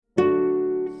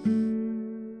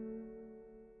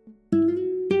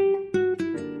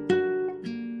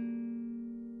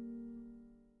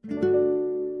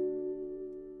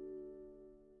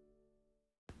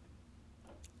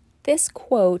This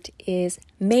quote is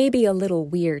maybe a little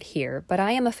weird here, but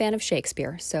I am a fan of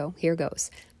Shakespeare, so here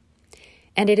goes.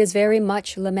 "And it is very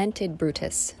much lamented,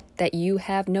 Brutus, that you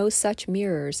have no such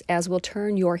mirrors as will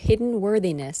turn your hidden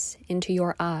worthiness into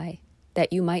your eye,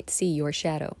 that you might see your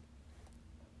shadow."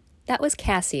 That was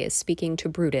Cassius speaking to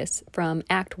Brutus from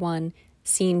Act 1,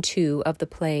 Scene 2 of the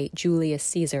play Julius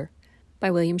Caesar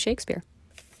by William Shakespeare.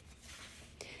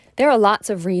 There are lots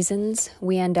of reasons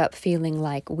we end up feeling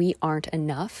like we aren't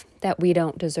enough, that we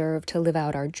don't deserve to live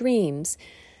out our dreams.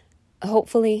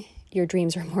 Hopefully, your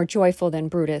dreams are more joyful than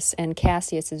Brutus and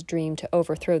Cassius's dream to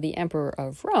overthrow the emperor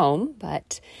of Rome,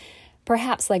 but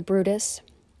perhaps like Brutus,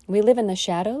 we live in the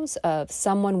shadows of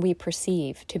someone we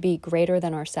perceive to be greater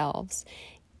than ourselves,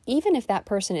 even if that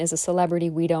person is a celebrity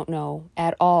we don't know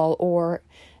at all, or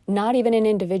not even an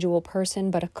individual person,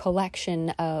 but a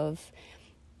collection of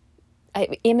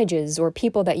images or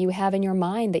people that you have in your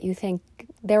mind that you think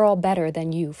they're all better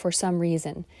than you for some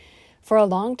reason. For a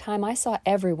long time, I saw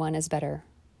everyone as better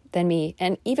than me.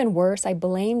 And even worse, I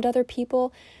blamed other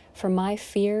people for my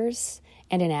fears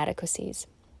and inadequacies.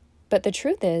 But the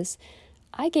truth is,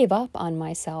 I gave up on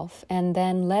myself and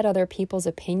then let other people's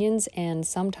opinions and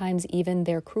sometimes even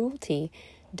their cruelty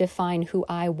define who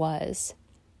I was.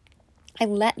 I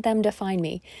let them define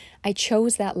me. I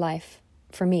chose that life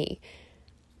for me.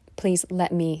 Please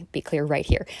let me be clear right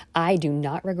here. I do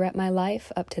not regret my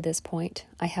life up to this point.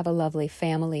 I have a lovely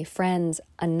family, friends,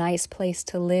 a nice place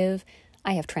to live.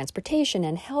 I have transportation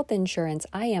and health insurance.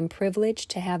 I am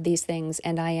privileged to have these things,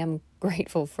 and I am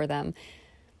grateful for them.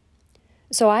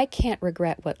 So I can't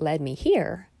regret what led me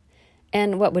here.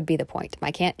 And what would be the point?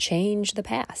 I can't change the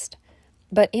past.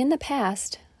 But in the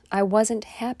past, I wasn't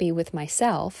happy with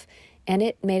myself, and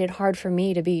it made it hard for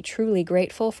me to be truly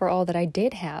grateful for all that I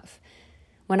did have.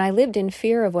 When I lived in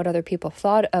fear of what other people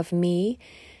thought of me,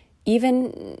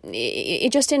 even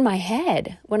just in my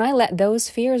head, when I let those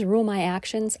fears rule my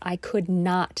actions, I could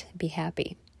not be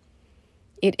happy.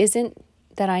 It isn't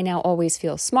that I now always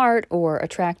feel smart or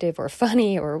attractive or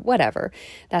funny or whatever.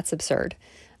 That's absurd.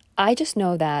 I just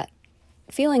know that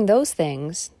feeling those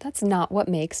things, that's not what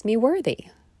makes me worthy.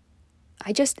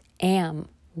 I just am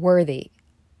worthy,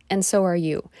 and so are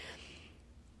you.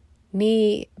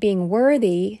 Me being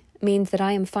worthy means that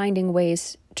I am finding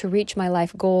ways to reach my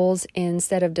life goals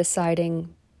instead of deciding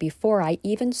before I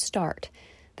even start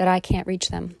that I can't reach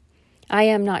them. I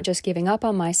am not just giving up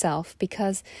on myself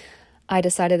because I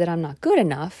decided that I'm not good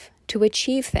enough to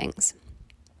achieve things.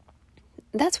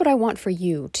 That's what I want for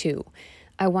you, too.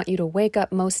 I want you to wake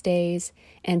up most days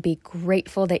and be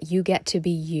grateful that you get to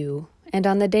be you. And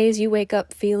on the days you wake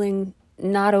up feeling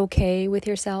not okay with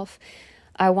yourself,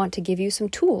 I want to give you some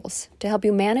tools to help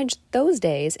you manage those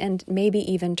days and maybe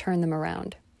even turn them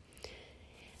around.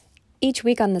 Each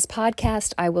week on this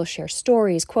podcast, I will share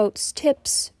stories, quotes,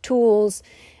 tips, tools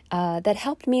that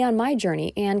helped me on my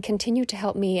journey and continue to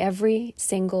help me every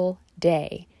single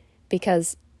day,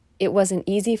 because it wasn't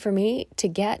easy for me to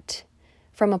get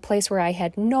from a place where I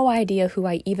had no idea who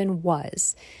I even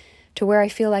was to where I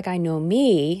feel like I know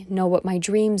me, know what my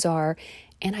dreams are,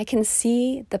 and I can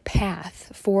see the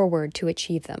path forward to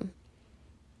achieve them.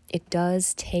 It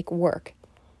does take work,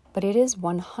 but it is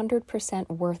 100%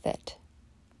 worth it.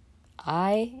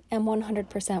 I am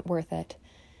 100% worth it.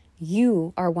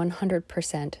 You are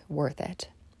 100% worth it.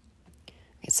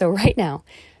 So right now,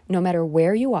 no matter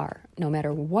where you are, no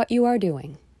matter what you are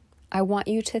doing, I want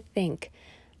you to think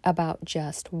about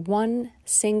just one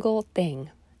single thing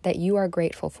that you are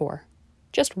grateful for.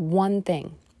 Just one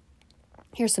thing.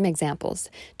 Here's some examples.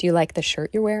 Do you like the shirt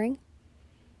you're wearing?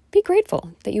 Be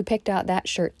grateful that you picked out that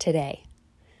shirt today,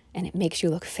 and it makes you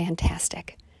look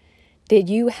fantastic. Did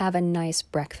you have a nice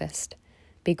breakfast?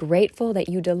 Be grateful that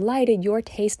you delighted your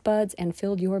taste buds and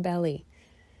filled your belly.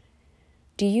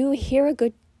 Do you hear a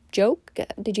good joke?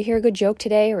 Did you hear a good joke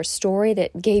today, or a story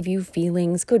that gave you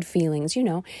feelings, good feelings,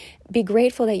 Be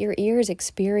grateful that your ears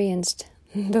experienced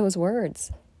those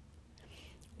words.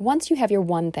 Once you have your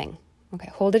one thing,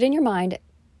 hold it in your mind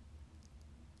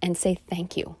and say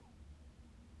thank you.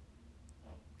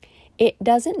 It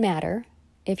doesn't matter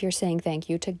if you're saying thank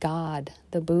you to God,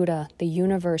 the Buddha, the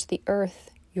universe, the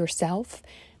earth, yourself.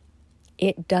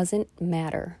 It doesn't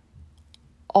matter.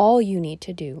 All you need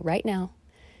to do right now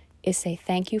is say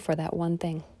thank you for that one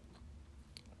thing.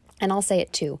 And I'll say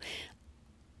it too.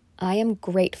 I am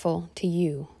grateful to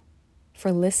you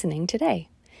for listening today.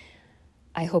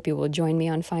 I hope you will join me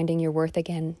on Finding Your Worth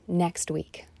again next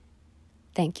week.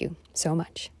 Thank you so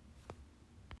much.